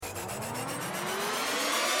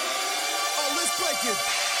get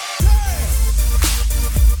down.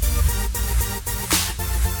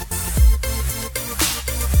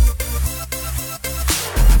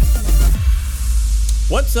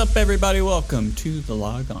 What's up, everybody? Welcome to the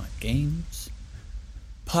Log On Games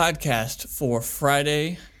podcast for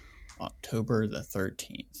Friday, October the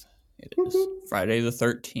 13th. It is Friday the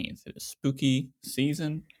 13th. It is spooky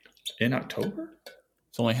season. In October?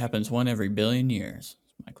 It only happens one every billion years,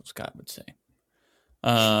 as Michael Scott would say.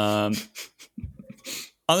 On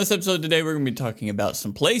this episode today, we're going to be talking about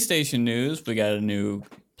some PlayStation news. We got a new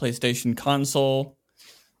PlayStation console.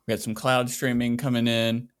 We got some cloud streaming coming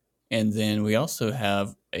in. And then we also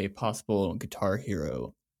have a possible Guitar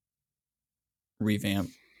Hero revamp,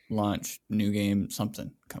 launch, new game,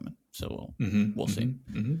 something coming. So we'll see.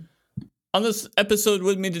 On this episode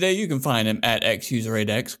with me today, you can find him at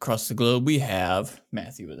XUser8X across the globe. We have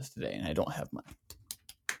Matthew with us today, and I don't have mine.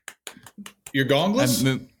 Your gongless?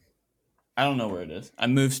 I don't know where it is. I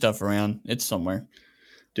move stuff around. It's somewhere.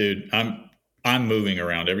 Dude, I'm moving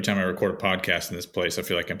around. Every time I record a podcast in this place, I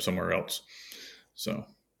feel like I'm somewhere else. So,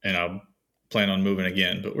 and I'll plan on moving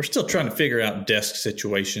again. But we're still trying to figure out desk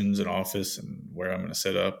situations and office and where I'm going to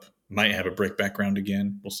set up. Might have a brick background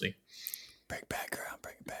again. We'll see. Brick background.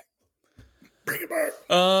 Bring it back. Bring it back.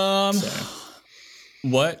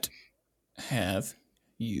 What have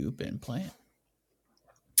you been playing?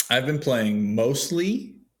 I've been playing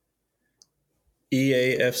mostly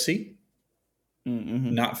EAFC,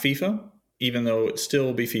 not FIFA, even though it still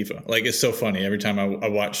will be FIFA. Like, it's so funny. Every time I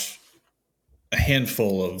watch a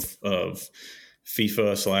handful of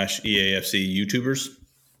FIFA / EAFC YouTubers,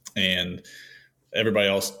 and everybody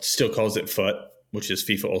else still calls it FUT, which is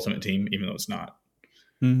FIFA Ultimate Team, even though it's not.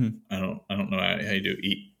 I don't know how you do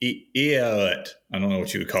it. I don't know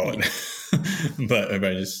what you would call it, but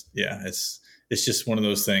everybody just it's just one of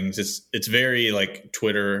those things. It's very like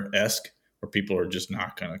Twitter-esque, where people are just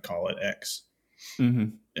not going to call it X,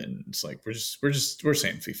 and it's like we're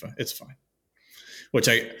saying FIFA. It's fine.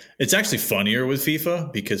 It's actually funnier with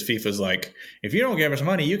FIFA, because FIFA's like, if you don't give us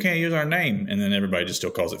money, you can't use our name. And then everybody just still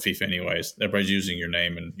calls it FIFA anyways. Everybody's using your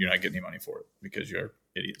name and you're not getting any money for it because you're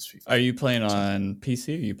idiots. FIFA. Are you playing on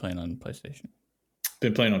PC or are you playing on PlayStation?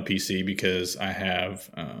 Been playing on PC because I have,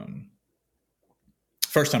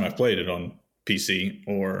 first time I've played it on PC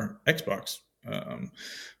or Xbox.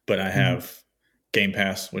 But I have Game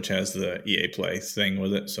Pass, which has the EA Play thing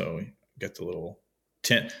with it. So we got the little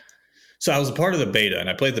tent. So I was a part of the beta, and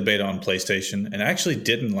I played the beta on PlayStation, and I actually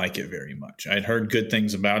didn't like it very much. I'd heard good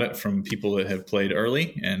things about it from people that have played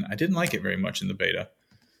early, and I didn't like it very much in the beta.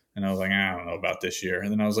 And I was like, I don't know about this year.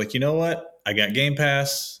 And then I was like, you know what? I got Game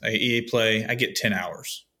Pass, I got EA Play, I get 10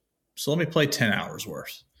 hours. So let me play 10 hours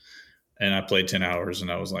worth. And I played 10 hours,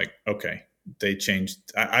 and I was like, okay, they changed.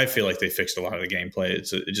 I feel like they fixed a lot of the gameplay.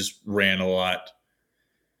 It just ran a lot.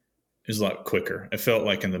 It was a lot quicker. It felt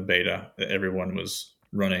like in the beta that everyone was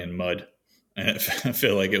running in mud. And I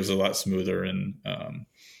feel like it was a lot smoother and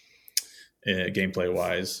gameplay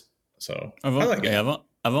wise. So I like it.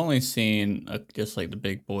 I've only seen just like the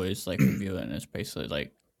big boys like review it, and it's basically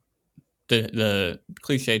like the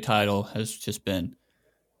cliche title has just been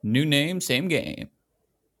new name, same game.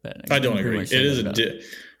 But I don't agree. It is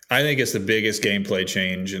I think it's the biggest gameplay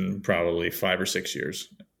change in probably 5 or 6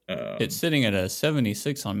 years. It's sitting at a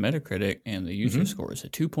 76 on Metacritic, and the user score is a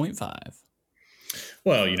 2.5.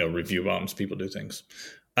 Well, review bombs, people do things.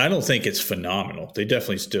 I don't think it's phenomenal. They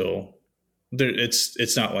definitely still,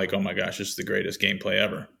 it's not like, oh my gosh, it's the greatest gameplay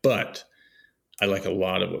ever. But I like a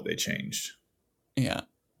lot of what they changed. Yeah.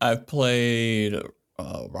 I've played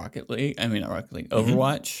Rocket League. I mean, not Rocket League,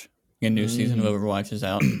 Overwatch. A new season of Overwatch is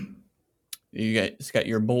out. It's got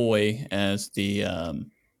your boy as the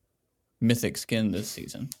mythic skin this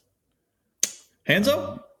season.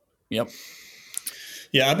 Hanzo? Yep.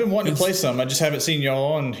 Yeah, I've been wanting to play some. I just haven't seen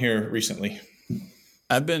y'all on here recently.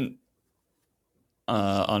 I've been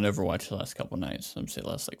on Overwatch the last couple nights. I'm say the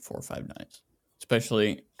last like 4 or 5 nights,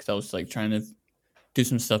 especially because I was like trying to do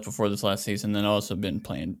some stuff before this last season. Then I also been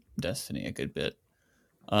playing Destiny a good bit.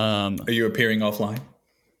 Are you appearing offline?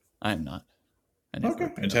 I'm not. I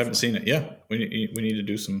just haven't seen it. Yeah, we need to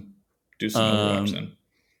do some Overwatch then.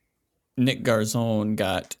 Nick Garzone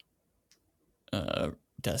got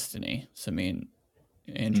Destiny. So I mean,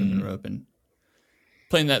 Andrew Monroe been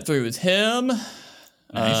playing that through with him.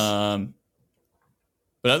 Nice.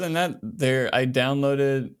 But other than that, I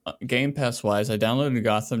downloaded Game Pass wise. I downloaded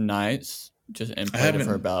Gotham Knights and played it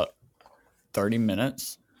for about 30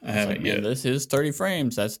 minutes. I haven't yet. This is 30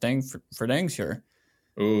 frames. That's dang for dang sure.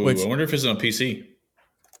 Ooh, I wonder if it's on PC.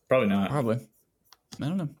 Probably not. Probably. I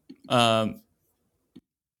don't know.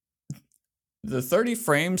 the 30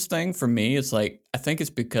 frames thing for me is like, I think it's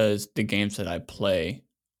because the games that I play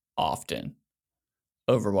often,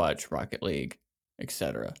 Overwatch, Rocket League,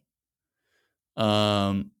 etc.,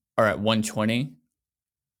 are at 120.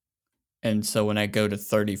 And so when I go to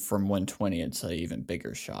 30 from 120, it's an even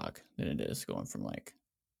bigger shock than it is going from like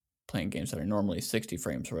playing games that are normally 60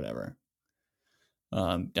 frames or whatever.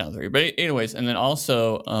 Down to 30. But anyways, and then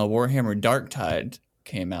also Warhammer Darktide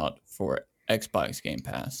came out for Xbox Game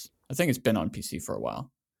Pass. I think it's been on PC for a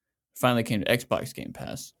while. Finally came to Xbox Game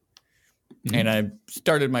Pass. Mm-hmm. And I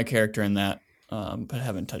started my character in that, but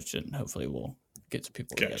haven't touched it. And hopefully we'll get some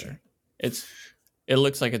people together. It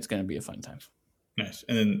looks like it's going to be a fun time. Nice.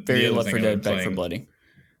 And then very Left 4 Dead, Back 4 Bloody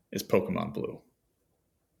is Pokemon Blue.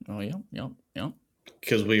 Oh yeah.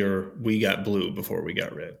 Because we got blue before we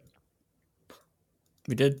got red.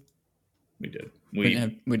 We did. We did. We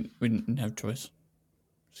didn't have choice.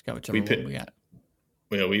 Just got whichever one we got.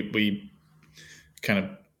 Well, we kind of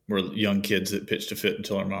were young kids that pitched a fit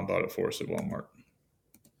until our mom bought it for us at Walmart.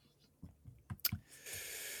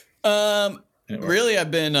 Really,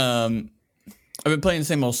 I've been playing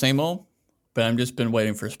the same old, but I've just been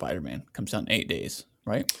waiting for Spider-Man. Comes out in 8 days,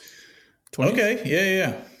 right? 20? Okay,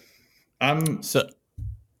 yeah. I've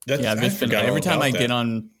just been every time I get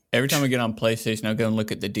on PlayStation, I'll go and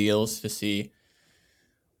look at the deals to see.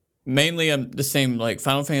 Mainly, I'm the same, like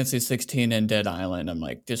Final Fantasy 16 and Dead Island. I'm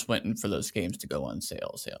like just waiting for those games to go on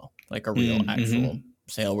sale, like a real actual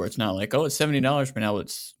sale where it's not like, oh, it's $70, but now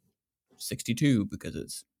it's $62 because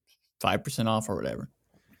it's 5% off or whatever.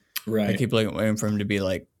 Right. I keep waiting for them to be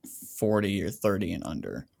like 40 or 30 and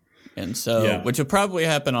under, and so which will probably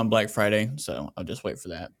happen on Black Friday. So I'll just wait for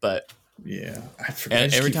that. But yeah,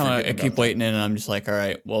 every time I keep waiting, and I'm just like, all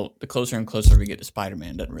right, well, the closer and closer we get to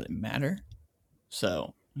Spider-Man, it doesn't really matter.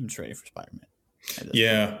 So I'm just ready for Spider-Man.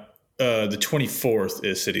 Yeah. The 24th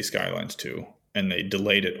is City Skylines 2, and they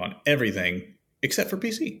delayed it on everything except for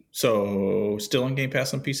PC. So still on Game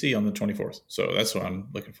Pass on PC on the 24th. So that's what I'm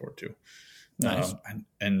looking forward to. Nice.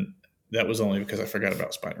 And that was only because I forgot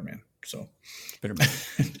about Spider-Man. So Spider-Man.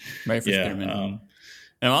 Ready for Spider-Man. And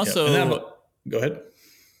I'm also go ahead.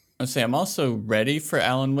 I'll say I'm also ready for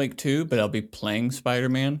Alan Wake 2, but I'll be playing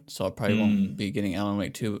Spider-Man, so I probably won't be getting Alan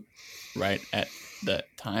Wake 2 right at that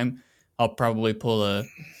time. I'll probably buy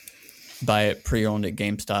it pre-owned at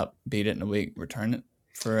GameStop, beat it in a week, return it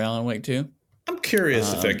for Alan Wake 2. I'm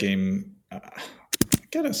curious if that game. I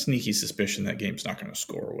got a sneaky suspicion that game's not going to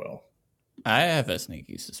score well. I have a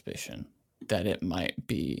sneaky suspicion that it might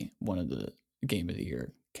be one of the Game of the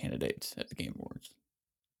Year candidates at the Game Awards.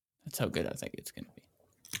 That's how good I think it's going to be.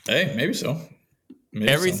 Hey, maybe so.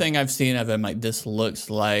 Everything I've seen of it, I'm like, this looks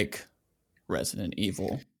like Resident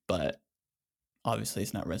Evil, but obviously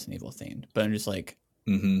it's not Resident Evil themed. But I'm just like,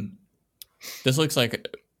 this looks like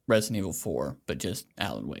Resident Evil 4, but just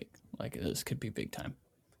Alan Wake. Like, this could be big time.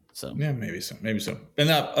 So yeah, maybe so. And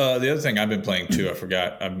the other thing I've been playing too, I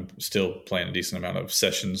forgot. I'm still playing a decent amount of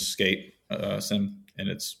Sessions Skate sim, and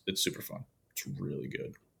it's super fun. It's really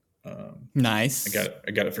good. Nice.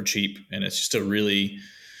 I got it for cheap, and it's just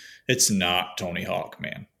it's not Tony Hawk,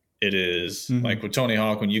 man. It is like with Tony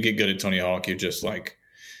Hawk, when you get good at Tony Hawk, you're just like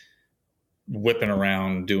whipping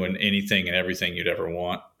around doing anything and everything you'd ever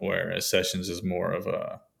want. Whereas Sessions is more of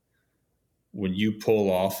when you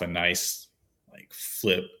pull off a nice like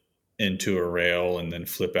flip into a rail and then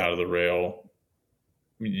flip out of the rail.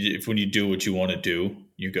 When you do what you want to do,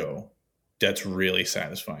 you go, that's really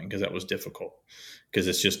satisfying, because that was difficult. Because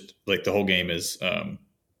it's just like the whole game is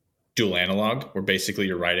dual analog, where basically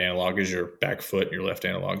your right analog is your back foot and your left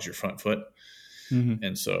analog is your front foot.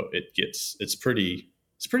 And so it's pretty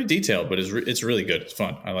detailed, but it's really good. It's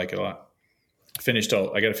fun. I like it a lot. I got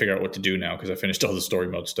to figure out what to do now, because I finished all the story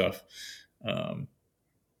mode stuff. I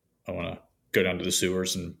want to go down to the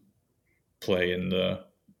sewers and play in the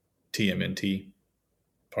TMNT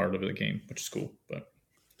part of the game, which is cool, but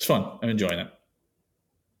it's fun. I'm enjoying it.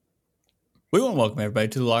 We want to welcome everybody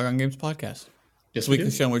to the Log On Games podcast. Yes, weekly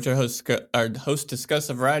show in which our hosts discuss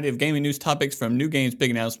a variety of gaming news topics, from new games, big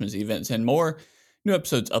announcements, events, and more. New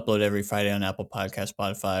episodes upload every Friday on Apple Podcasts,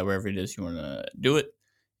 Spotify, wherever it is you want to do it.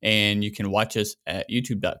 And you can watch us at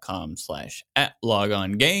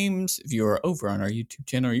youtube.com/@logongames. If you are over on our YouTube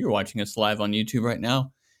channel, or you're watching us live on YouTube right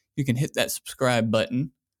now, you can hit that subscribe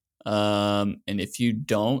button. And if you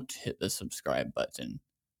don't hit the subscribe button,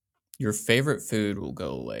 your favorite food will go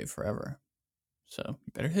away forever. So you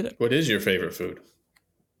better hit it. What is your favorite food?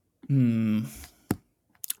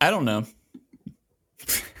 I don't know.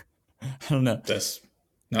 I don't know. That's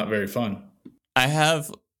not very fun. I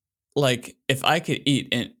have, like, if I could eat,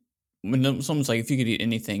 and when someone's like, if you could eat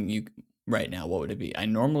anything right now, what would it be? I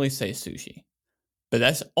normally say sushi. But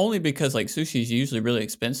that's only because like sushi is usually really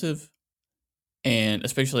expensive, and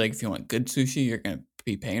especially like if you want good sushi, you're gonna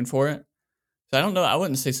be paying for it. So I don't know. I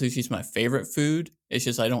wouldn't say sushi is my favorite food. It's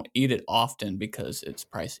just I don't eat it often because it's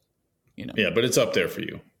pricey. You know. Yeah, but it's up there for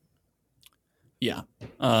you. Yeah.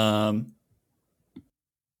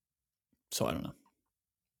 So I don't know.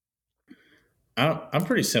 I'm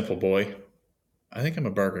pretty simple, boy. I think I'm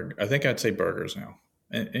a burger. I think I'd say burgers now.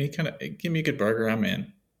 Any kind of give me a good burger, I'm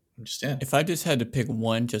in. I'm just in. If I just had to pick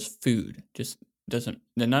one, just food, just doesn't,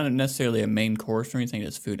 they're not necessarily a main course or anything,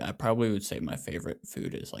 just food, I probably would say my favorite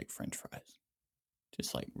food is like French fries.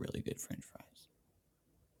 Just like really good French fries.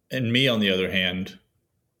 And me, on the other hand,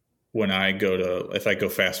 if I go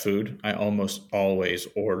fast food, I almost always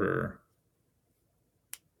order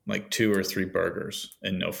like 2 or 3 burgers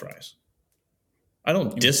and no fries. I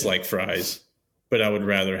don't dislike fries, but I would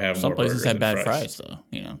rather have some more places burger have than bad fries. though.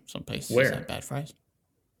 You know, some places Where? have bad fries.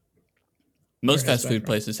 Most fast food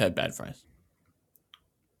places have bad fries.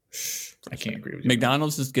 I can't agree with you.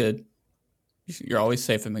 McDonald's is good. You're always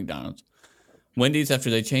safe at McDonald's. Wendy's,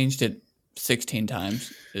 after they changed it 16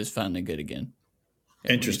 times, is finally good again.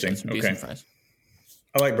 Yeah, Interesting. Okay. Fries.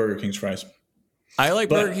 I like Burger King's fries. I like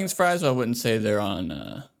Burger King's fries, but I wouldn't say they're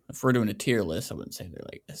on. If we're doing a tier list, I wouldn't say they're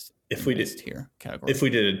like S tier category. If we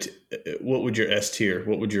did what would your S tier?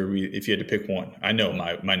 What would your if you had to pick one? I know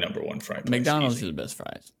my number one fry place. McDonald's are the best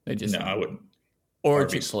fries. They just I wouldn't. Or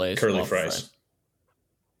Chick-fil-A's curly fries.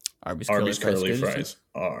 Arby's curly fries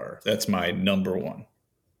are. That's my number one.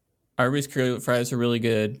 Arby's curly fries are really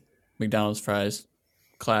good. McDonald's fries,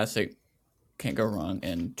 classic, can't go wrong.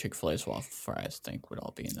 And Chick-fil-A's waffle fries, I think, would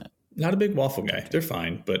all be in that. Not a big waffle guy. They're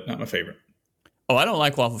fine, but not my favorite. Oh, I don't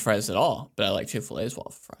like waffle fries at all, but I like Chick-fil-A's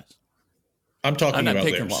waffle fries. I'm talking about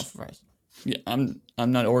picking waffle fries. Yeah, I'm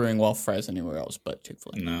not ordering waffle fries anywhere else but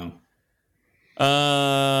Chick-fil-A. No.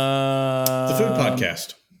 The food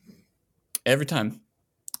podcast. Every time.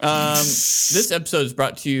 This episode is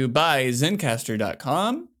brought to you by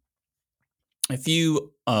Zencastr.com. If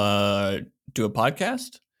you do a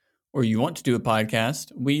podcast or you want to do a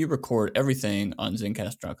podcast, we record everything on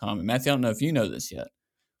Zencastr.com. And Matthew, I don't know if you know this yet.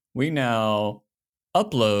 We now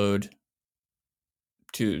upload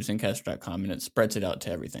to Zencastr.com and it spreads it out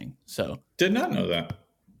to everything. So did not know that.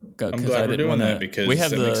 I'm glad we're doing that because we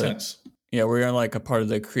have makes sense. Yeah, we're like a part of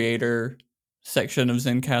the creator section of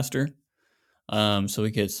Zencastr. So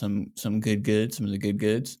we get some of the good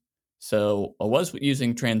goods. So I was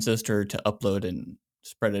using Transistor to upload and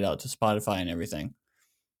spread it out to Spotify and everything.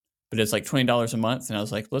 But it's like $20 a month. And I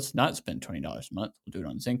was like, let's not spend $20 a month. We'll do it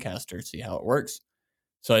on Zencastr, see how it works.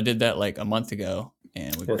 So I did that like a month ago.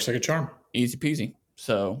 And it works like a charm. Easy peasy.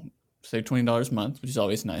 So save $20 a month, which is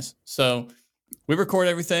always nice. So we record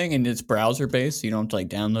everything and it's browser based. So you don't have to like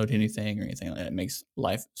download anything or anything like that. It makes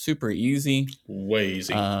life super easy. Way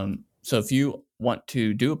easy. So if you want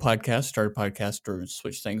to do a podcast, start a podcast, or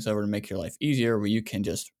switch things over to make your life easier, where you can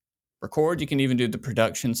just record, you can even do the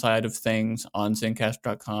production side of things on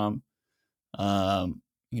Zencastr.com. You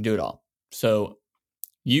can do it all. So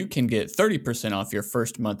you can get 30% off your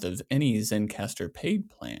first month of any Zencastr paid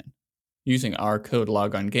plan using our code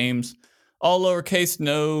LOGONGAMES. All lowercase,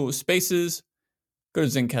 no spaces. Go to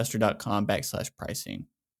Zencastr.com/pricing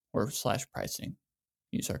or /pricing.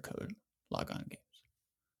 Use our code LOGONGAMES.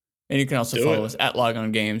 And you can also follow us at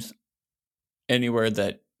LOGONGAMES anywhere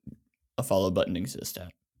that a follow button exists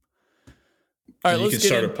at. All right, you can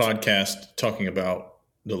start a podcast talking about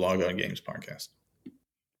the Logon Games podcast.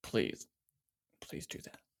 Please do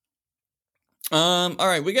that. All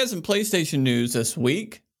right, we got some PlayStation news this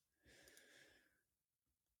week.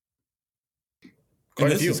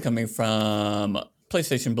 This is coming from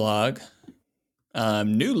PlayStation Blog.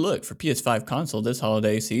 New look for PS5 console this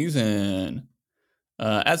holiday season.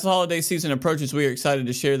 As the holiday season approaches, we are excited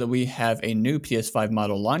to share that we have a new PS5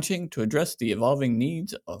 model launching to address the evolving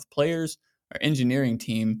needs of players. Our engineering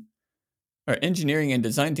and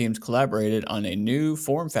design teams collaborated on a new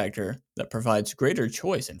form factor that provides greater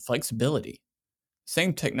choice and flexibility.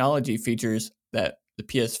 Same technology features that make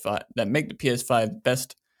the PS5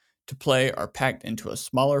 best to play are packed into a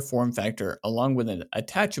smaller form factor, along with an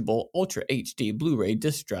attachable Ultra HD Blu-ray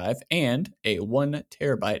disc drive and a 1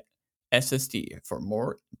 terabyte SSD for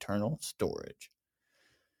more internal storage.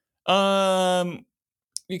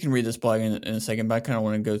 You can read this blog in a second, but I kind of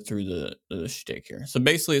want to go through the shtick here. So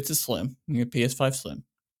basically, it's a Slim. You get PS5 Slim.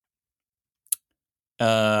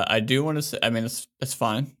 I do want to say, I mean, it's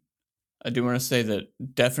fine. I do want to say that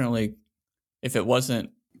definitely, if it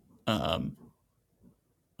wasn't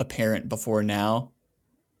apparent before now,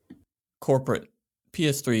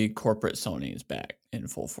 PS3 corporate Sony is back in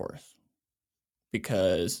full force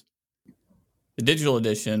because The digital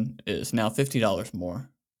edition is now $50 more.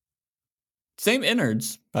 Same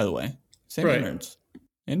innards, by the way. Same innards.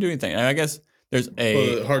 Didn't do anything. I guess there's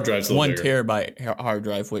the hard drive's a 1 bigger. terabyte hard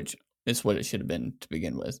drive, which is what it should have been to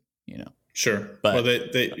begin with. Sure. But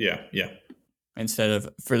yeah. Instead of,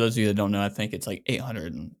 for those of you that don't know, I think it's like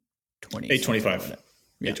 820. 825.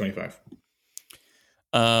 825.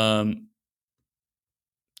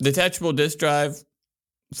 Detachable disk drive,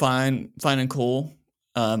 fine and cool.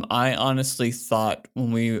 I honestly thought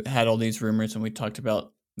when we had all these rumors and we talked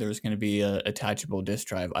about there was going to be a attachable disk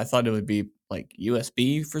drive, I thought it would be like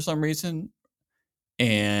USB for some reason, or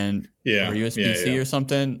USB-C or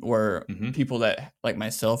something, where people that like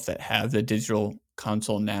myself that have the digital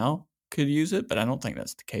console now could use it, but I don't think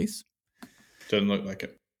that's the case. Doesn't look like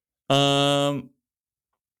it.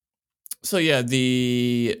 So yeah,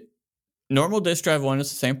 the normal disk drive one is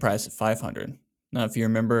the same price at $500. Now, if you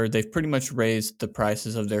remember, they've pretty much raised the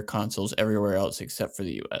prices of their consoles everywhere else except for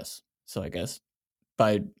the US. So I guess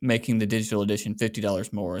by making the digital edition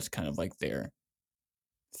 $50 more is kind of like their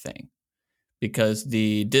thing. Because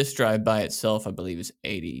the disk drive by itself, I believe, is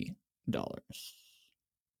 $80. I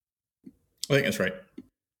think that's right.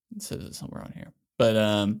 It says it somewhere on here. But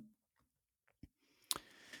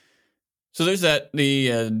so there's that.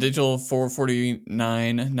 The digital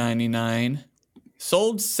 $449.99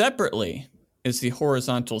 sold separately is the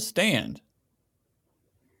horizontal stand.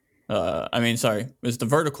 It's the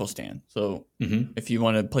vertical stand. So if you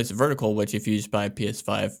want to place it vertical, which if you just buy a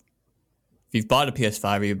PS5, if you've bought a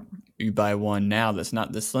PS5, you buy one now that's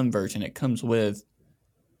not the slim version, it comes with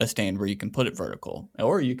a stand where you can put it vertical,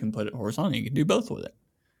 or you can put it horizontal. You can do both with it.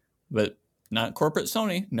 But not corporate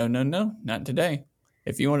Sony. No, not today.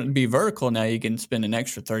 If you want it to be vertical now, you can spend an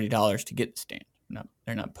extra $30 to get the stand. No,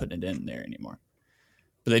 they're not putting it in there anymore.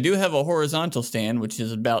 But they do have a horizontal stand, which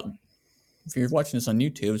is about, if you're watching this on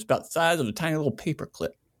YouTube, it's about the size of a tiny little paper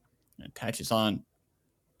clip. It attaches on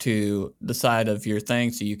to the side of your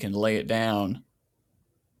thing so you can lay it down.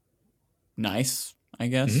 Nice, I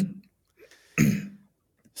guess.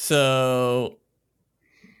 So,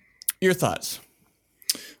 your thoughts?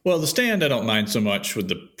 Well, the stand I don't mind so much with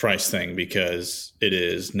the price thing because it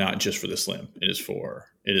is not just for the slim.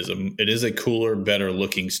 It is a cooler, better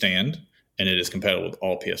looking stand, and it is compatible with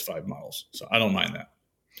all PS5 models. So I don't mind that.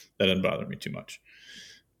 That doesn't bother me too much.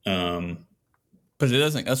 But it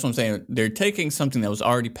doesn't. That's what I'm saying. They're taking something that was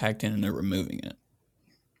already packed in and they're removing it.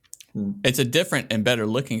 It's a different and better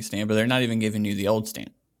looking stand, but they're not even giving you the old stand.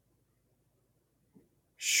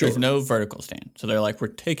 Sure. There's no vertical stand. So they're like, we're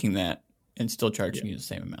taking that and still charging you the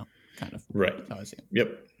same amount, kind of. Right. That's how I see it.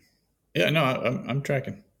 Yep. Yeah, no, I'm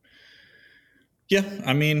tracking. Yeah,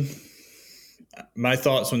 I mean, my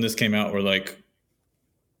thoughts when this came out were like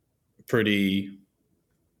pretty,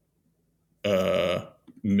 I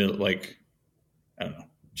don't know,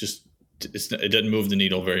 just it doesn't move the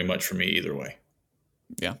needle very much for me either way.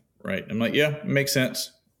 Yeah. Right. I'm like, yeah, it makes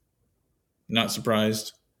sense. Not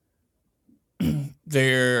surprised. I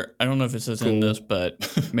don't know if it says in this,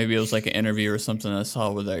 but maybe it was like an interview or something I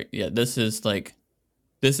saw where this is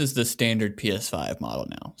the standard PS5 model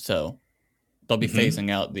now. So they'll be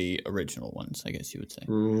phasing out the original ones, I guess you would say.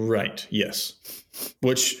 Right. Yes.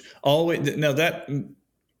 Which always did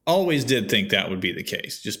think that would be the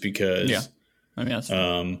case, just because. Yeah. I mean, that's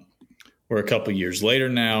we're a couple years later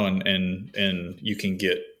now, and you can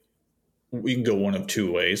go one of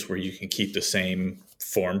two ways where you can keep the same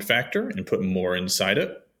form factor and put more inside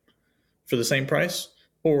it for the same price,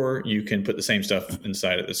 or you can put the same stuff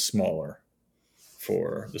inside it that's smaller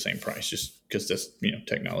for the same price, just because that's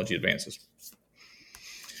technology advances.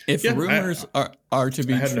 If rumors are to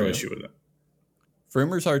be true, I have no issue with it. If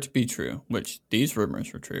rumors are to be true, which these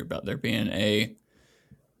rumors were true about there being a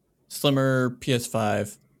slimmer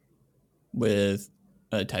PS5 with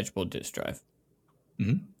an attachable disk drive.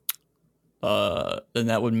 Then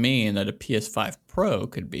that would mean that a PS5 Pro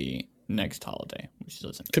could be next holiday, which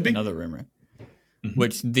is another rumor.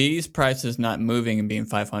 Which these prices not moving and being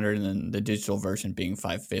 $500, and then the digital version being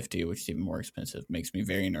 $550, which is even more expensive, makes me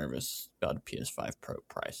very nervous about a PS5 Pro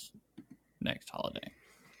price next holiday.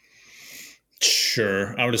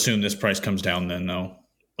 Sure, I would assume this price comes down then, though,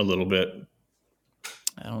 a little bit.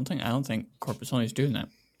 I don't think corporate Sony's doing that.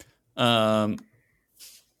 But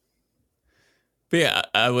yeah,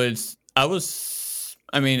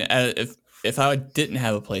 if I didn't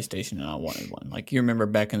have a PlayStation and I wanted one, like you remember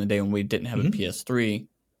back in the day when we didn't have a PS3,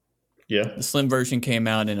 the slim version came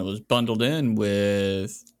out and it was bundled in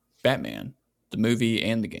with Batman, the movie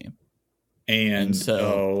and the game. It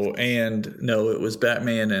was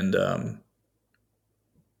Batman and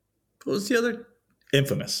what was the other?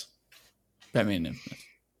 Infamous. Batman and Infamous.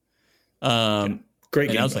 Great and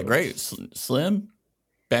game. I was like, great, Slim,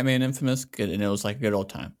 Batman Infamous, good, and it was like a good old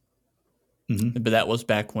time. Mm-hmm. But that was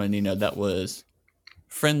back when, that was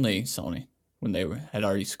friendly Sony, when they had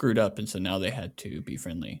already screwed up, and so now they had to be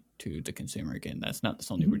friendly to the consumer again. That's not the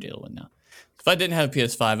Sony we're dealing with now. If I didn't have a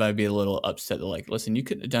PS5, I'd be a little upset. Like, listen, you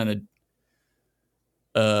could have done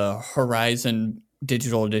a Horizon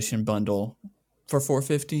Digital Edition bundle for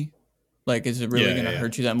 $450. Like, is it really going to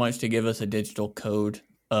hurt you that much to give us a digital code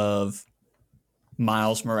of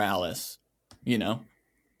Miles Morales, the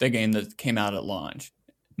game that came out at launch,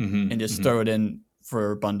 and just throw it in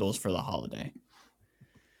for bundles for the holiday?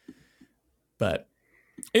 But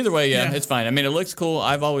either way, it's fine. I mean, it looks cool.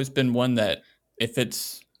 I've always been one that if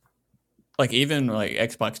it's like, even like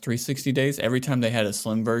Xbox 360 days, every time they had a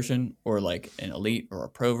slim version or like an elite or a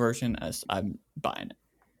pro version, I'm buying it.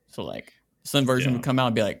 So like slim version would come out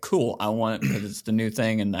and be like, cool, I want it because it's the new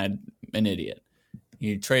thing, and I'm an idiot.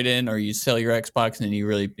 You trade in or you sell your Xbox, and then you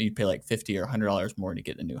pay like $50 or $100 more to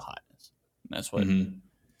get the new hotness. And that's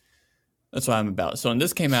what I'm about. So when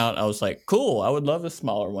this came out, I was like, cool, I would love a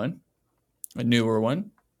smaller one, a newer one.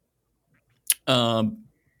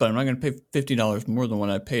 But I'm not going to pay $50 more than what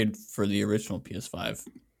I paid for the original PS5.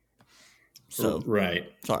 So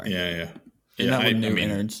right, sorry, yeah. Not with new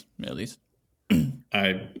innards, at least.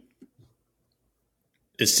 It's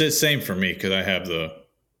the same for me because I have the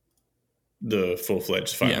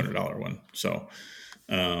full-fledged $500 one. So,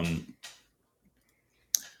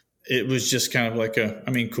 it was just kind of like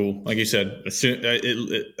cool. Like you said,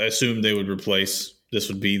 I assumed they would replace. This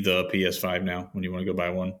would be the PS5 now when you want to go buy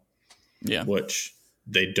one. Yeah, which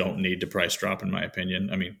they don't need to price drop, in my opinion.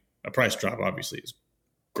 I mean, a price drop obviously is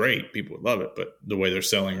great. People would love it, but the way they're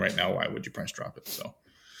selling right now, why would you price drop it? So,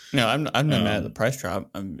 no, I'm not mad at the price drop.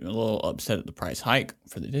 I'm a little upset at the price hike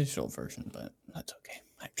for the digital version, but that's okay.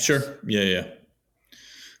 Sure. Yeah.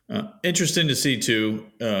 Interesting to see too,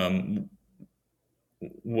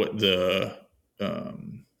 what the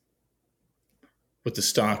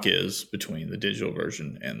stock is between the digital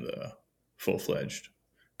version and the full-fledged.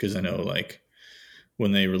 Because I know, like,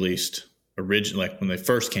 when they released like when they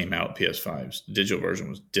first came out, PS5s, the digital version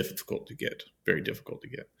was difficult to get, very difficult to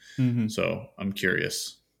get. Mm-hmm. So I'm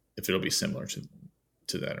curious if it'll be similar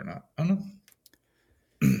to that or not. I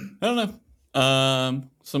don't know.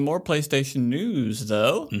 Some more PlayStation news,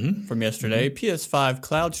 though, from yesterday. PS5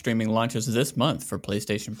 cloud streaming launches this month for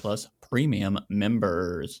PlayStation Plus Premium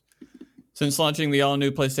members. Since launching the all-new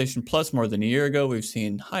PlayStation Plus more than a year ago, we've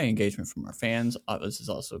seen high engagement from our fans. This is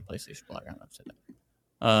also a PlayStation blog. I don't know if I said that.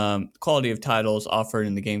 Quality of titles offered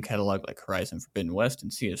in the game catalog like Horizon Forbidden West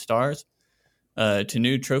and Sea of Stars. To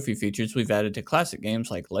new trophy features we've added to classic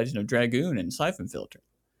games like Legend of Dragoon and Siphon Filter.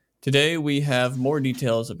 Today, we have more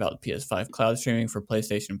details about PS5 cloud streaming for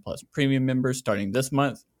PlayStation Plus Premium members starting this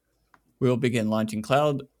month. We will begin launching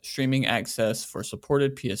cloud streaming access for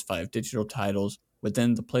supported PS5 digital titles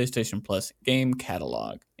within the PlayStation Plus game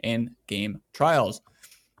catalog and game trials,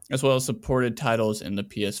 as well as supported titles in the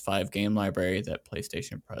PS5 game library that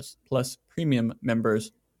PlayStation Plus Premium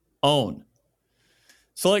members own.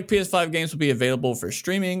 Select PS5 games will be available for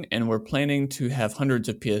streaming, and we're planning to have hundreds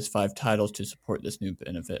of PS5 titles to support this new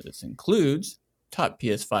benefit. This includes top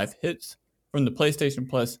PS5 hits from the PlayStation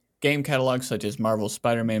Plus game catalog, such as Marvel's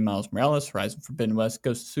Spider-Man Miles Morales, Horizon Forbidden West,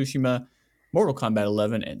 Ghost of Tsushima, Mortal Kombat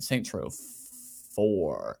 11, and Saints Row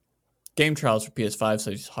 4. Game trials for PS5,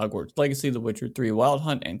 such as Hogwarts Legacy, The Witcher 3 Wild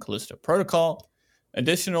Hunt, and Callisto Protocol.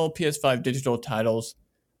 Additional PS5 digital titles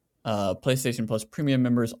PlayStation Plus Premium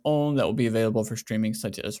members own that will be available for streaming,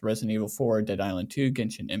 such as Resident Evil 4, Dead Island 2,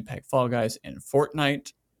 Genshin Impact, Fall Guys, and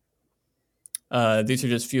Fortnite. These are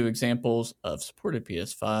just few examples of supported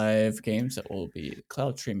PS5 games that will be a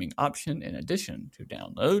cloud streaming option in addition to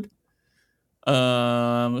download.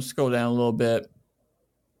 Let's scroll down a little bit.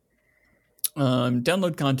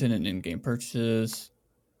 Download content and in-game purchases.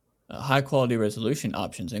 High quality resolution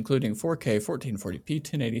options, including 4K, 1440p,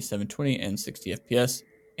 1080, 720, and 60 FPS,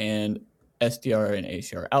 and SDR and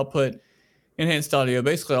HDR output. Enhanced audio,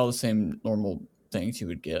 basically all the same normal things you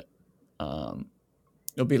would get.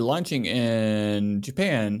 It'll be launching in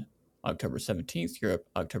Japan October 17th, Europe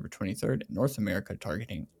October 23rd, and North America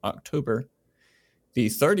targeting October the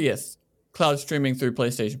 30th. Cloud streaming through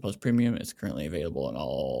PlayStation Plus Premium is currently available in a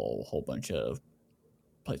whole bunch of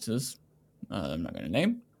places I'm not going to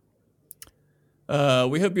name.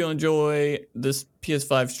 We hope you'll enjoy this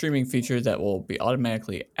PS5 streaming feature that will be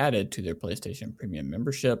automatically added to their PlayStation Premium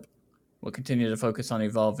membership. We'll continue to focus on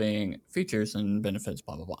evolving features and benefits,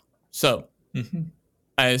 blah, blah, blah. So,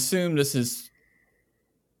 I assume this is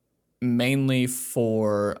mainly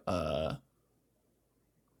for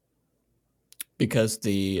because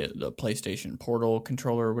the PlayStation Portal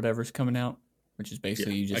controller or whatever is coming out, which is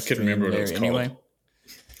basically you just I couldn't remember what it was anyway.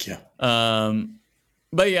 Called. Yeah.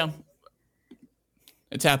 But yeah,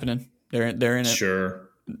 it's happening. They're in it. Sure.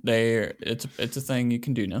 It's a thing you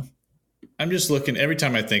can do now. I'm just looking every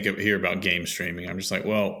time I hear about game streaming. I'm just like,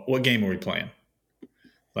 well, what game are we playing?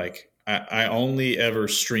 Like, I only ever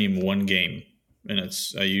stream one game, and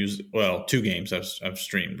I use two games I've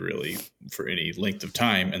streamed really for any length of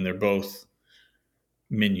time, and they're both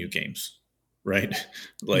menu games, right?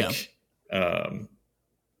 Like,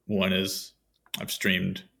 one is I've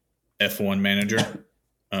streamed F1 Manager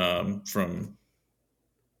from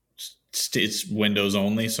it's Windows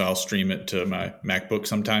only, so I'll stream it to my MacBook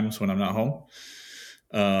sometimes when I'm not home.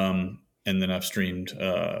 And then I've streamed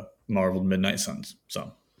Marveled Midnight Suns.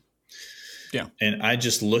 So, yeah. And I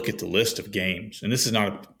just look at the list of games, and this is not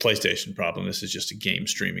a PlayStation problem. This is just a game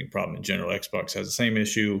streaming problem in general. Xbox has the same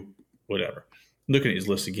issue, whatever. Looking at these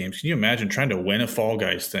list of games, can you imagine trying to win a Fall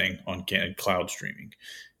Guys thing on cloud streaming?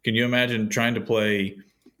 Can you imagine trying to play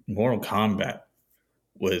Mortal Kombat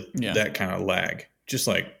with that kind of lag? Just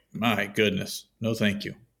like, my goodness, no thank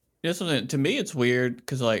you. Yeah, so to me it's weird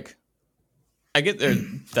because like I get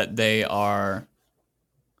that they are,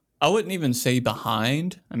 I wouldn't even say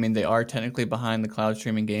behind. I mean, they are technically behind the cloud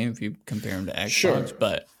streaming game if you compare them to Xbox, sure.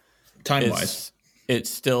 But time-wise, it's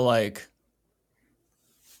still like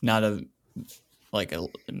not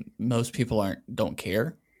most people don't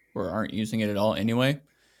care or aren't using it at all anyway.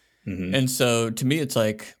 Mm-hmm. And so to me it's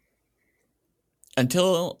like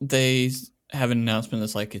until they have an announcement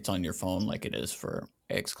that's like it's on your phone like it is for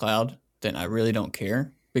xCloud, then I really don't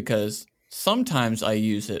care, because sometimes I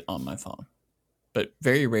use it on my phone, but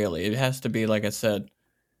very rarely. It has to be, like I said,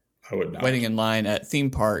 I would not. Waiting in line at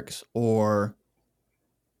theme parks or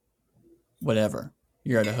whatever.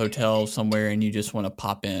 You're at a hotel somewhere and you just want to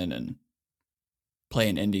pop in and play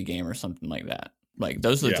an indie game or something like that. Like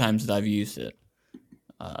those are the times that I've used it.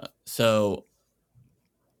 So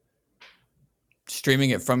streaming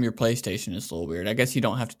it from your PlayStation is a little weird. I guess you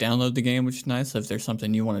don't have to download the game, which is nice. So if there's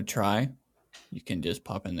something you want to try, you can just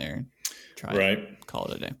pop in there and try it. Call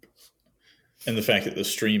it a day. And the fact that the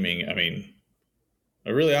streaming, I mean,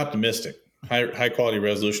 are really optimistic. High quality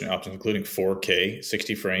resolution options, including 4K,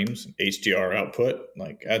 60 frames, HDR output.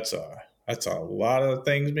 Like that's a lot of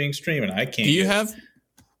things being streamed. And I can't. Do you have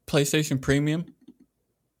PlayStation Premium,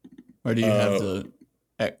 or do you have the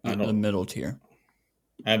middle tier?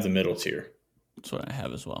 I have the middle tier. That's what I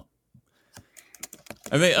have as well.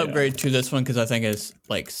 I may upgrade to this one because I think it's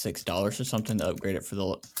like $6 or something to upgrade it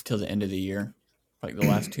till the end of the year, like the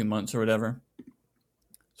last 2 months or whatever.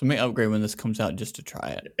 So I may upgrade when this comes out just to try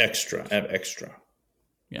it. I have extra.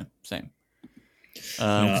 Yeah, same.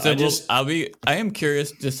 I am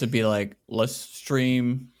curious just to be like, let's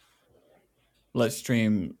stream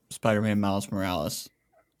Spider-Man Miles Morales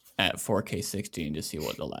at 4K 60 and just see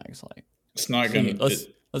what the lag's like. It's not going to.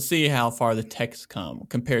 Let's see how far the tech's come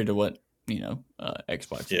compared to what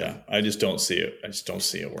Xbox. Yeah, I just don't see it. I just don't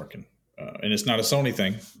see it working. And it's not a Sony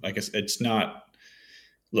thing. Like it's not.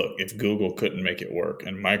 Look, if Google couldn't make it work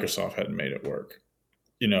and Microsoft hadn't made it work,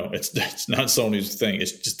 it's not Sony's thing.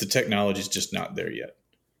 It's just the technology's just not there yet.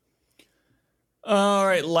 All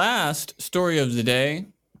right, last story of the day.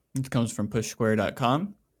 It comes from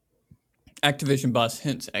pushsquare.com. Activision boss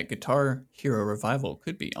hints at Guitar Hero revival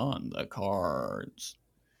could be on the cards.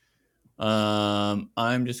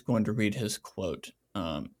 I'm just going to read his quote.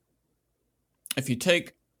 If you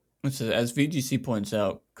take, as VGC points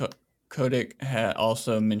out, Kotick had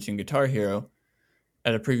also mentioned Guitar Hero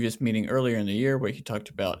at a previous meeting earlier in the year where he talked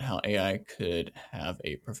about how AI could have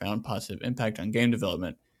a profound positive impact on game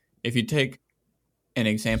development. If you take an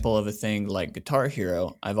example of a thing like Guitar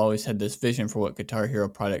Hero, I've always had this vision for what Guitar Hero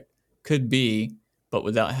product could be, but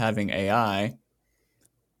without having AI,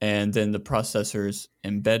 and then the processors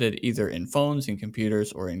embedded either in phones and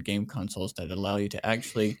computers or in game consoles that allow you to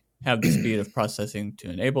actually have the speed of processing to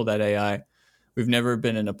enable that AI. We've never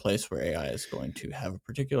been in a place where AI is going to have a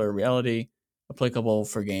particular reality applicable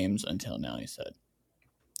for games until now, he said.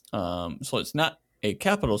 So it's not a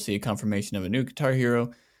capital C confirmation of a new Guitar Hero,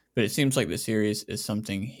 but it seems like the series is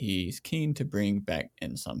something he's keen to bring back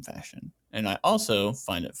in some fashion. And I also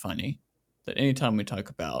find it funny that anytime we talk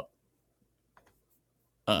about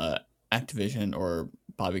Activision or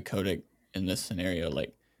Bobby Kotick in this scenario,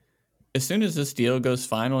 like as soon as this deal goes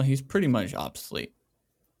final, he's pretty much obsolete.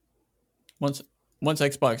 Once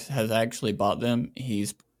Xbox has actually bought them,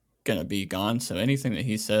 he's gonna be gone. So anything that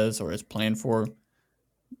he says or is planned for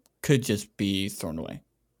could just be thrown away.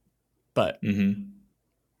 But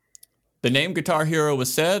the name Guitar Hero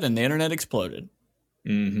was said, and the internet exploded.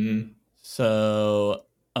 Mm-hmm. So,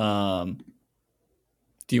 do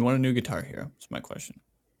you want a new Guitar Hero? That's my question.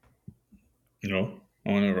 I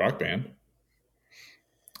want a Rock Band.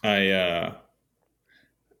 I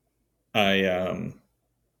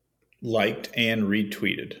liked and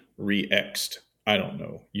retweeted, re-X'd, I don't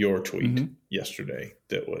know, your tweet yesterday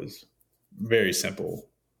that was very simple.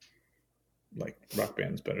 Like, Rock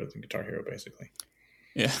Band's better than Guitar Hero, basically.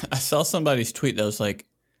 Yeah, I saw somebody's tweet that was like,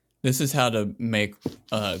 this is how to make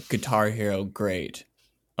Guitar Hero great.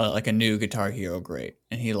 Like a new Guitar Hero great.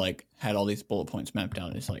 And he like had all these bullet points mapped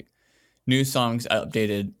out. It's like new songs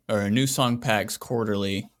updated or new song packs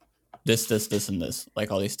quarterly, this, and this,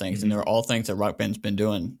 like all these things. And they're all things that Rock Band's been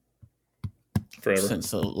doing forever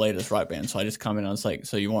since the latest Rock Band. So I just commented on, it's like,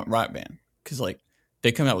 so you want Rock Band? Because like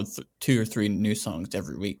they come out with 2 or 3 new songs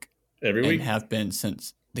every week. And have been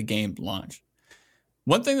since the game launched.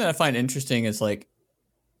 One thing that I find interesting is like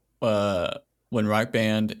when Rock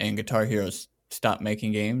Band and Guitar Hero stopped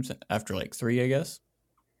making games after like 3, I guess.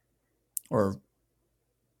 Or,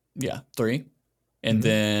 yeah, 3. And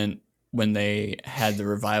then when they had the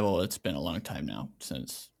revival, it's been a long time now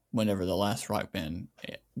since whenever the last Rock Band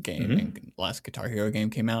game and last Guitar Hero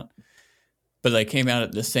game came out. But they came out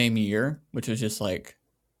at the same year, which was just like,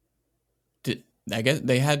 I guess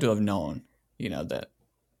they had to have known, that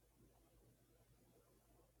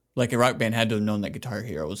like a Rock Band had to have known that Guitar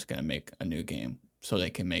Hero was going to make a new game so they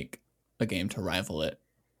can make a game to rival it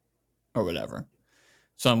or whatever.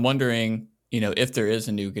 So I'm wondering, if there is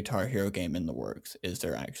a new Guitar Hero game in the works, is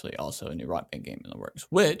there actually also a new Rock Band game in the works,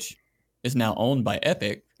 which is now owned by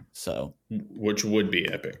Epic. So, which would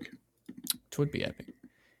be Epic.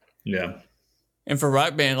 Yeah. And for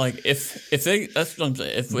Rock Band, like if they, that's what I'm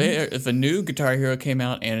saying. If a new Guitar Hero came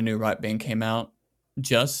out and a new Rock Band came out,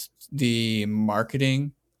 just the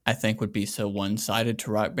marketing, I think, would be so one-sided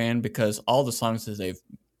to Rock Band because all the songs that they've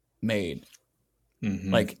made,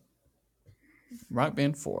 like Rock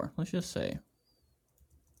Band 4, let's just say,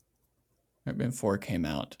 Rock Band 4 came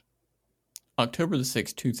out October the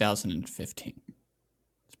 6th, 2015.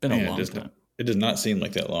 It's been a long time. It does not seem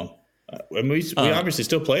like that long. We obviously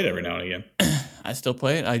still play it every now and again. I still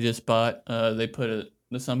play it. I just bought, they put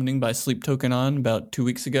the Summoning by Sleep Token on about 2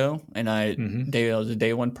 weeks ago, and it was a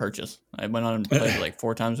day one purchase. I went on and played it like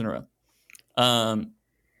 4 times in a row.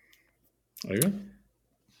 Okay.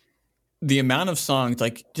 The amount of songs,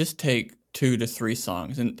 like just take 2 to 3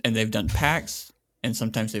 songs, and they've done packs, and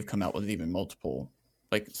sometimes they've come out with even multiple.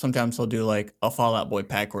 Like sometimes they'll do like a Fall Out Boy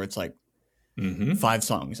pack where it's like 5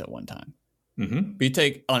 songs at one time. But you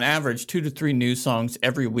take, on average, 2 to 3 new songs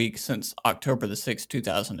every week since October the 6th,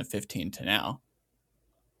 2015 to now.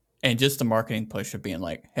 And just the marketing push of being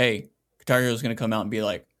like, hey, Guitar Hero is going to come out and be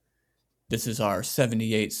like, this is our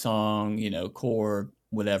 78 song, core,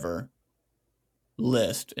 whatever,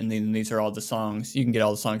 list. And then these are all the songs. You can get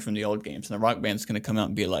all the songs from the old games. And the Rock Band's going to come out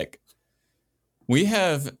and be like, we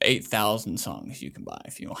have 8,000 songs you can buy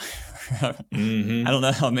if you want. I don't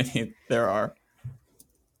know how many there are.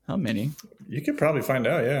 How many? You could probably find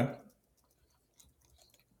out, yeah.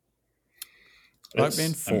 Rock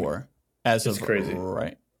Band 4, as of crazy.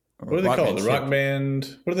 Right. What do they call it? The Rock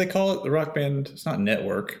Band. What do they call it? The Rock Band. It's not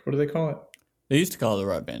network. What do they call it? They used to call it the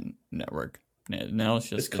Rock Band Network. Now it's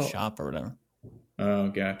just the shop or whatever. Oh,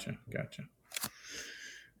 gotcha.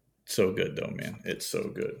 So good, though, man. It's so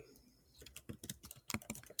good.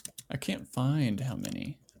 I can't find how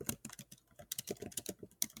many.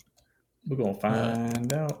 We're going to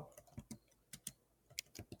find out.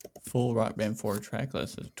 Full Rock Band 4 track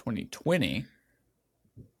list is 2020.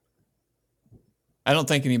 I don't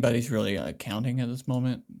think anybody's really counting at this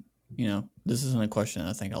moment. This isn't a question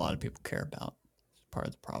I think a lot of people care about. It's part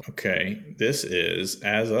of the problem. Okay, this is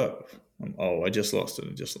as of. Oh, I just lost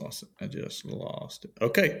it.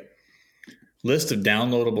 Okay. List of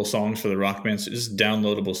downloadable songs for the Rock Band. This is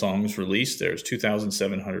downloadable songs released. There's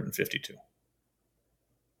 2,752.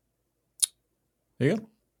 There you go.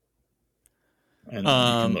 And you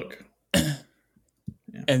can look. Yeah.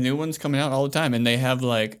 And new ones coming out all the time. And they have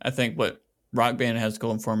I think what Rock Band has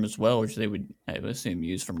going for them as well, which they would, I would assume,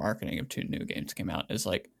 use for marketing if 2 new games came out, is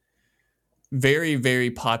very,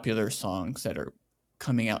 very popular songs that are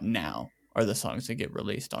coming out now are the songs that get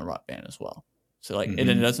released on Rock Band as well. So it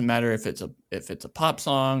doesn't matter if it's a pop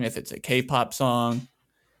song, if it's a K-pop song,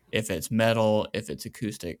 if it's metal, if it's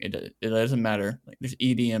acoustic, it doesn't matter. There's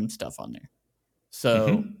EDM stuff on there.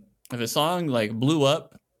 So if a song blew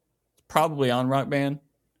up, it's probably on Rock Band.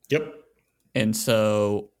 Yep. And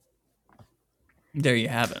so there you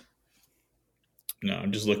have it. No,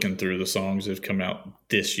 I'm just looking through the songs that have come out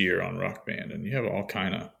this year on Rock Band, and you have all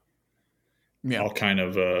kind of.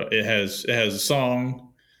 It has a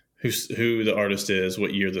song who the artist is,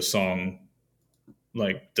 what year the song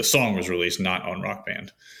was released, not on Rock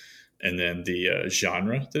Band, and then the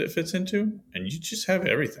genre that it fits into, and you just have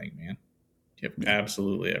everything, man. You have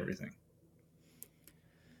absolutely everything.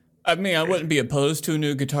 I mean, I wouldn't be opposed to a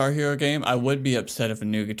new Guitar Hero game. I would be upset if a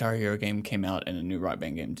new Guitar Hero game came out and a new Rock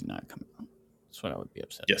Band game did not come out. That's what I would be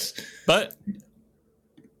upset. Yes. But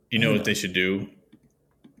you know what they should do?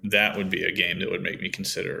 That would be a game that would make me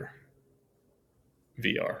consider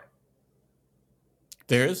VR.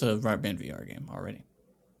 There is a Rock Band VR game already.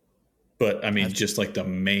 But I mean, just like the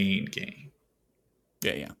main game.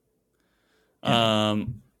 Yeah.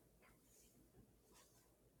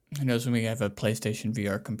 Who knows when we have a PlayStation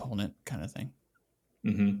VR component kind of thing.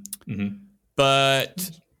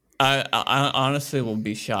 But I honestly will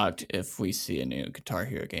be shocked if we see a new Guitar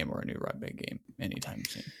Hero game or a new Rock Band game anytime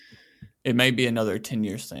soon. It may be another 10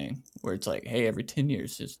 years thing where it's like, hey, every 10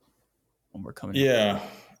 years is when we're coming out.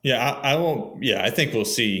 Yeah, I won't. Yeah, I think we'll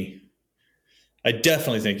see. I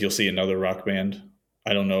definitely think you'll see another Rock Band.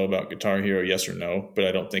 I don't know about Guitar Hero, yes or no, but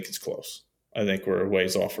I don't think it's close. I think we're a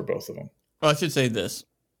ways off for both of them. Well, I should say this.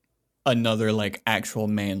 Another like actual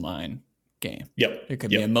mainline game. Yep. It could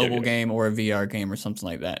be a mobile game or a VR game or something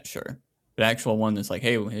like that, sure. But actual one that's like,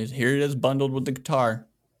 hey, here it is bundled with the guitar.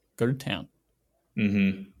 Go to town.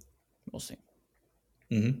 We'll see.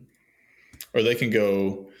 Or they can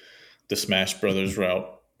go the Smash Brothers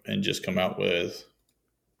route and just come out with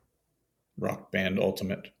Rock Band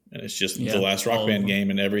Ultimate. And it's just the last Rock Band game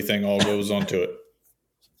and everything all goes onto it.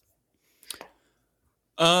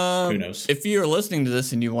 Who knows? If you're listening to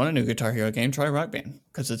this and you want a new Guitar Hero game, try Rock Band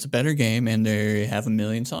because it's a better game and they have 1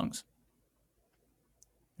 million songs.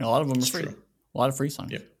 And a lot of them are free. True. A lot of free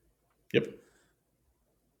songs. Yep.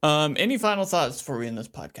 Any final thoughts before we end this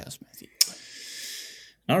podcast, Matthew?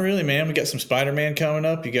 Not really, man. We got some Spider-Man coming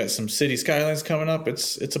up. You got some City Skylines coming up.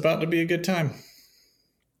 It's about to be a good time.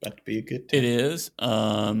 About to be a good time. It is.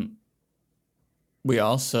 We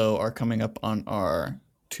also are coming up on our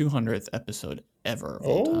 200th episode ever of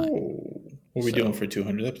all time. What are we doing for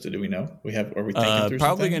 200 episode? Do we know? Are we thinking through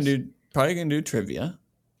probably some things? Probably gonna do trivia.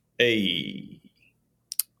 Hey,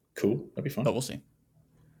 cool. That'd be fun. But we'll see.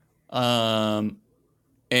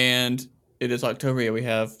 And it is October. Yeah, we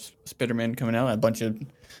have Spider-Man coming out. A bunch of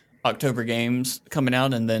October games coming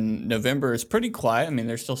out, and then November is pretty quiet. I mean,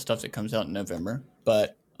 there's still stuff that comes out in November,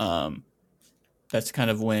 but that's kind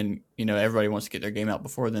of when everybody wants to get their game out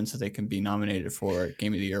before then, so they can be nominated for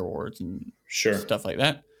Game of the Year awards and stuff like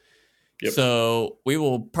that. Yep. So we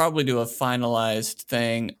will probably do a finalized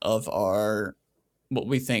thing of what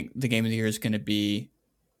we think the Game of the Year is going to be,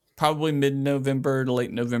 probably mid-November to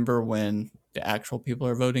late November when the actual people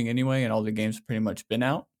are voting anyway, and all the games have pretty much been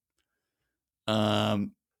out.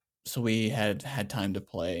 So we had time to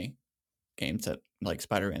play games that like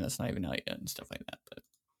Spider-Man that's not even out yet and stuff like that. But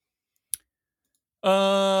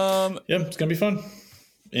it's gonna be fun.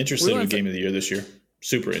 Interested in Game of the Year this year.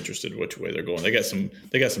 Super interested in which way they're going. There's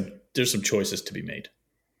some choices to be made.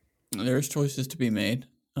 There's choices to be made.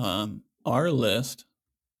 Our list,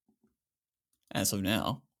 as of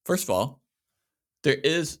now, first of all, there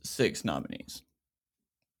is 6 nominees.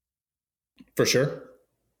 For sure.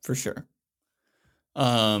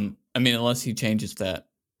 I mean, unless he changes that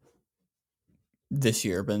this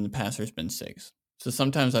year, but in the past there's been 6. So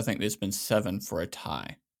sometimes I think there's been 7 for a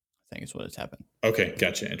tie. I think is what has happened. Okay,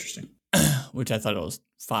 gotcha. Interesting. Which I thought it was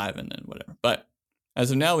 5 and then whatever. But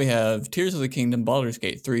as of now, we have Tears of the Kingdom, Baldur's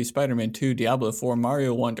Gate 3, Spider-Man 2, Diablo 4,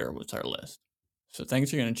 Mario Wonder was our list. So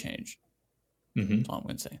things are going to change. That's all I'm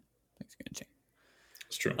going to say. Things are going to change.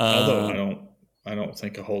 It's true. Although I don't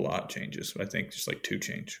think a whole lot changes. I think just like 2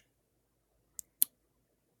 change.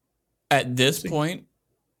 At this point,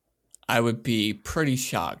 I would be pretty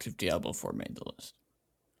shocked if Diablo 4 made the list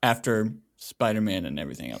after Spider-Man and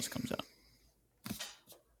everything else comes out.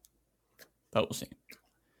 But we'll see.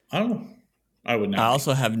 I don't know. I would not. I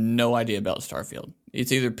also have no idea about Starfield.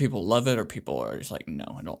 It's either people love it or people are just like,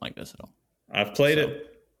 no, I don't like this at all. I've played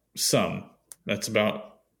it some. That's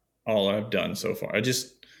about all I've done so far. It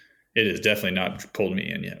has definitely not pulled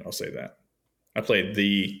me in yet. I'll say that. I played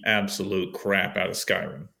the absolute crap out of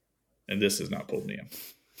Skyrim, and this has not pulled me in.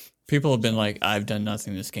 People have been like, I've done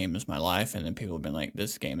nothing. This game is my life. And then people have been like,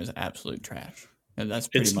 this game is absolute trash. And that's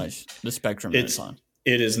pretty much the spectrum that it's on.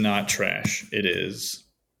 It is not trash. It's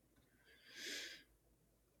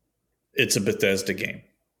a Bethesda game.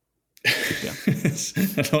 Yeah.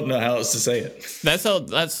 I don't know how else to say it. That's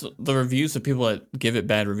the reviews of people that give it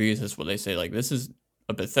bad reviews. That's what they say. Like, this is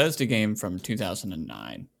a Bethesda game from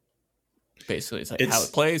 2009. Basically, it's like how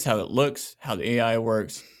it plays, how it looks, how the AI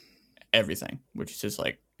works, everything. Which is just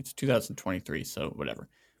like, it's 2023, so whatever.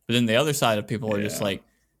 But then the other side of people are just Yeah. like,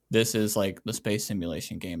 this is like the space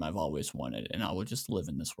simulation game I've always wanted, and I will just live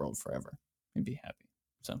in this world forever and be happy.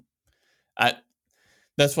 So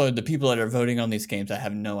that's why the people that are voting on these games, I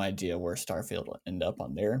have no idea where Starfield will end up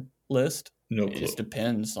on their list. No It clue. just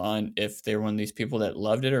depends on if they're one of these people that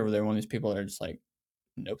loved it, or they're one of these people that are just like,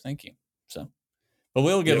 no, thank you. So, but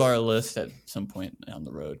we'll give our list at some point down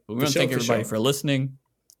the road. But we want to thank everybody for listening.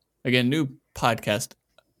 Again, new podcast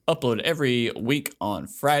upload every week on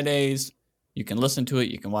Fridays. You can listen to it.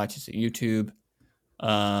 You can watch us at YouTube.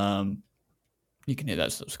 You can hit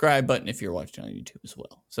that subscribe button if you're watching on YouTube as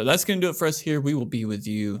well. So that's going to do it for us here. We will be with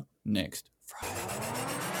you next Friday.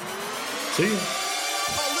 See you.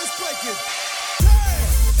 Oh, let's break it.